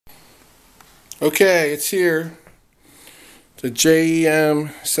Okay, it's here. The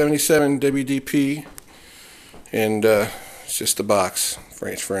JEM77WDP, and it's just a box for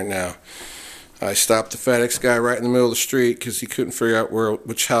right now. I stopped the FedEx guy right in the middle of the street because he couldn't figure out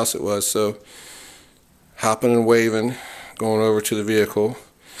which house it was, so hopping and waving, going over to the vehicle,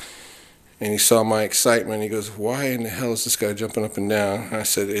 and he saw my excitement. He goes, "Why in the hell is this guy jumping up and down?" And I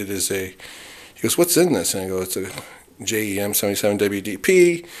said, "It is a," he goes, "What's in this?" And I go, "It's a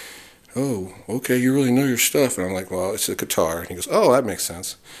JEM77WDP. Oh, okay, you really know your stuff." And I'm like, "Well, it's a guitar." And he goes, "Oh, that makes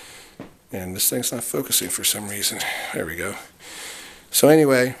sense." And this thing's not focusing for some reason. There we go. So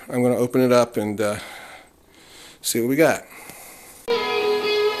anyway, I'm going to open it up and see what we got.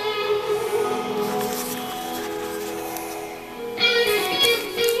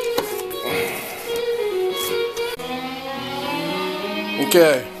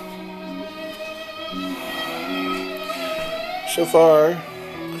 Okay. So far,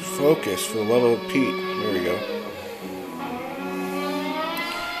 focus for the love of Pete. There we go.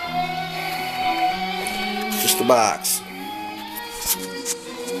 Just the box.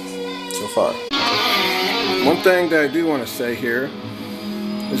 So far. One thing that I do want to say here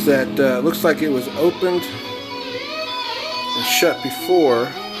is that it looks like it was opened and shut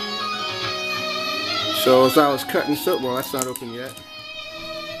before. So as I was cutting soap, well, that's not open yet,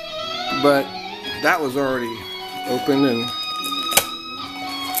 but that was already open, and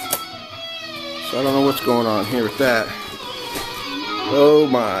so I don't know what's going on here with that. Oh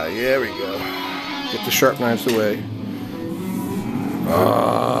my, there we go. Get the sharp knives away.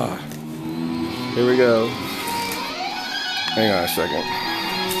 Here we go. Hang on a second.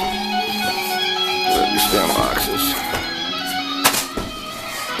 Let these damn boxes.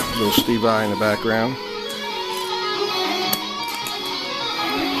 Little Steve I in the background.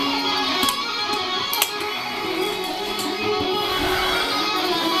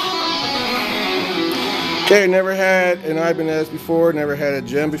 Okay, never had an Ibanez before, never had a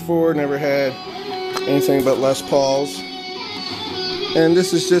JEM before, never had anything but Les Pauls. And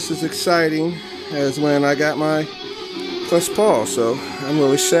this is just as exciting as when I got my Les Paul, so I'm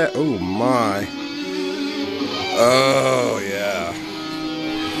really set. Oh my. Oh yeah.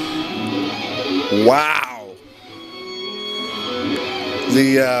 Wow.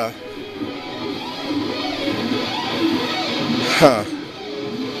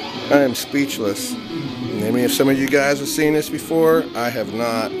 I am speechless. Maybe if some of you guys have seen this before, I have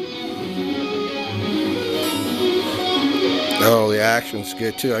not. Oh, the action's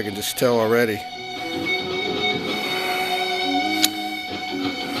good too, I can just tell already.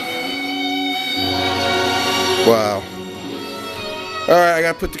 Wow. Alright, I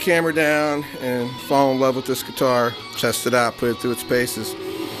gotta put the camera down and fall in love with this guitar, test it out, put it through its paces.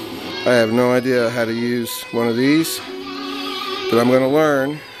 I have no idea how to use one of these, but I'm gonna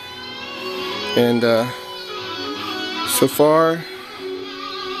learn. And so far,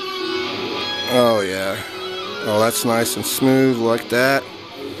 oh yeah, oh that's nice and smooth like that.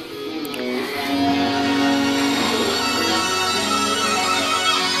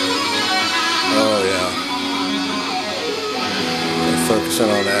 Oh yeah, okay, focusing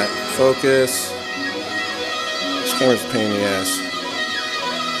on that. Focus. This camera's a pain in the ass.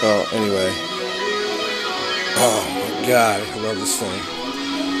 Oh, anyway. Oh my God, I love this thing.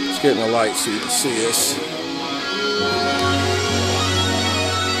 Let's get in the light so you can see this.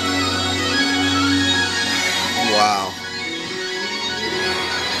 Wow.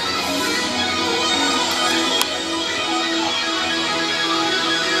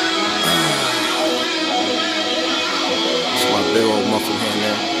 That's my big old muffled hand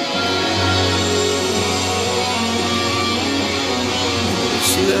there. You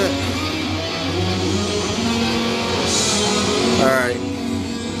see that? Alright.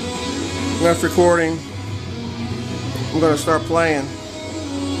 Enough recording. I'm going to start playing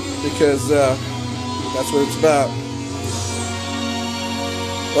because that's what it's about.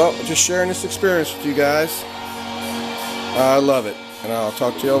 Well, just sharing this experience with you guys. I love it, and I'll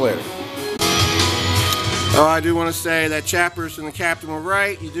talk to y'all later. Oh, I do want to say that Chappers and the Captain were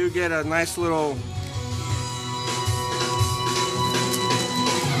right. You do get a nice little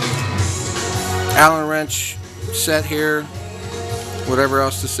Allen wrench set here, whatever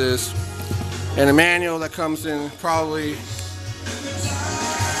else this is, and a manual that comes in probably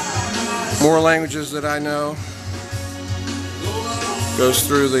more languages that I know. Goes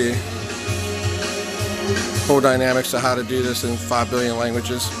through the whole dynamics of how to do this in 5 billion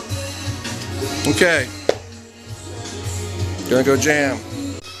languages. Okay, gonna go jam.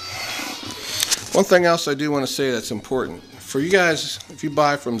 One thing else I do want to say that's important for you guys, if you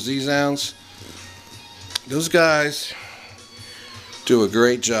buy from Z-Sounds, those guys do a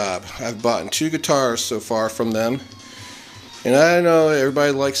great job. I've bought 2 guitars so far from them, and I know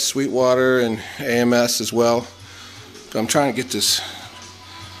everybody likes Sweetwater and AMS as well, but I'm trying to get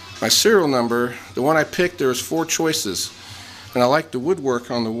my serial number. The one I picked, there was 4 choices, and I like the woodwork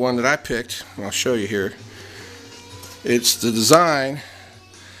on the one that I picked. I'll show you here. It's the design,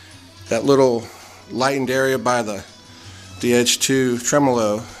 that little lightened area by the Edge 2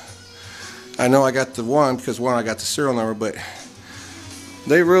 tremolo. I know I got the one because I got the serial number, but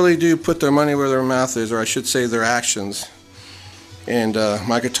they really do put their money where their mouth is, or I should say their actions. And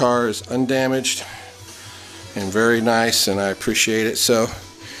my guitar is undamaged and very nice, and I appreciate it. So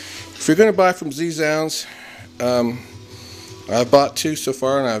if you're going to buy from Z-Sounds, I've bought 2 so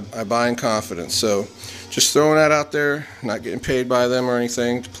far, and I buy in confidence. So just throwing that out there, not getting paid by them or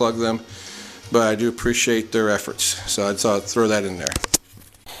anything to plug them, but I do appreciate their efforts. So I thought I'd throw that in there.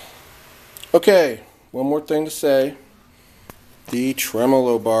 Okay, one more thing to say. The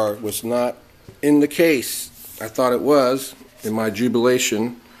tremolo bar was not in the case. I thought it was in my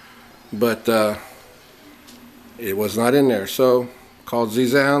jubilation, but it was not in there. So called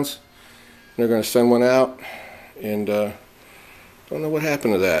Z-Sounds. They're going to send one out, and don't know what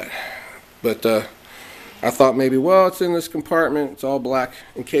happened to that. But I thought maybe, well, it's in this compartment. It's all black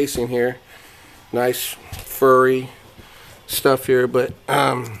encasing here. Nice furry stuff here, but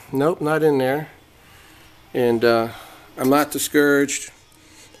nope, not in there. And I'm not discouraged.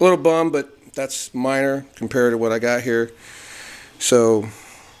 A little bummed, but that's minor compared to what I got here. So,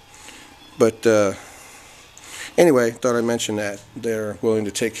 but anyway, thought I'd mention that. They're willing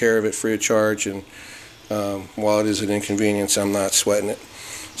to take care of it free of charge, and while it is an inconvenience, I'm not sweating it.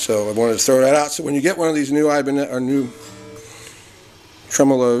 So I wanted to throw that out. So when you get one of these new Ibanez or new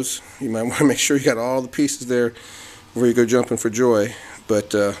tremolos, you might want to make sure you got all the pieces there before you go jumping for joy.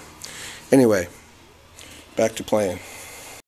 But anyway, back to playing.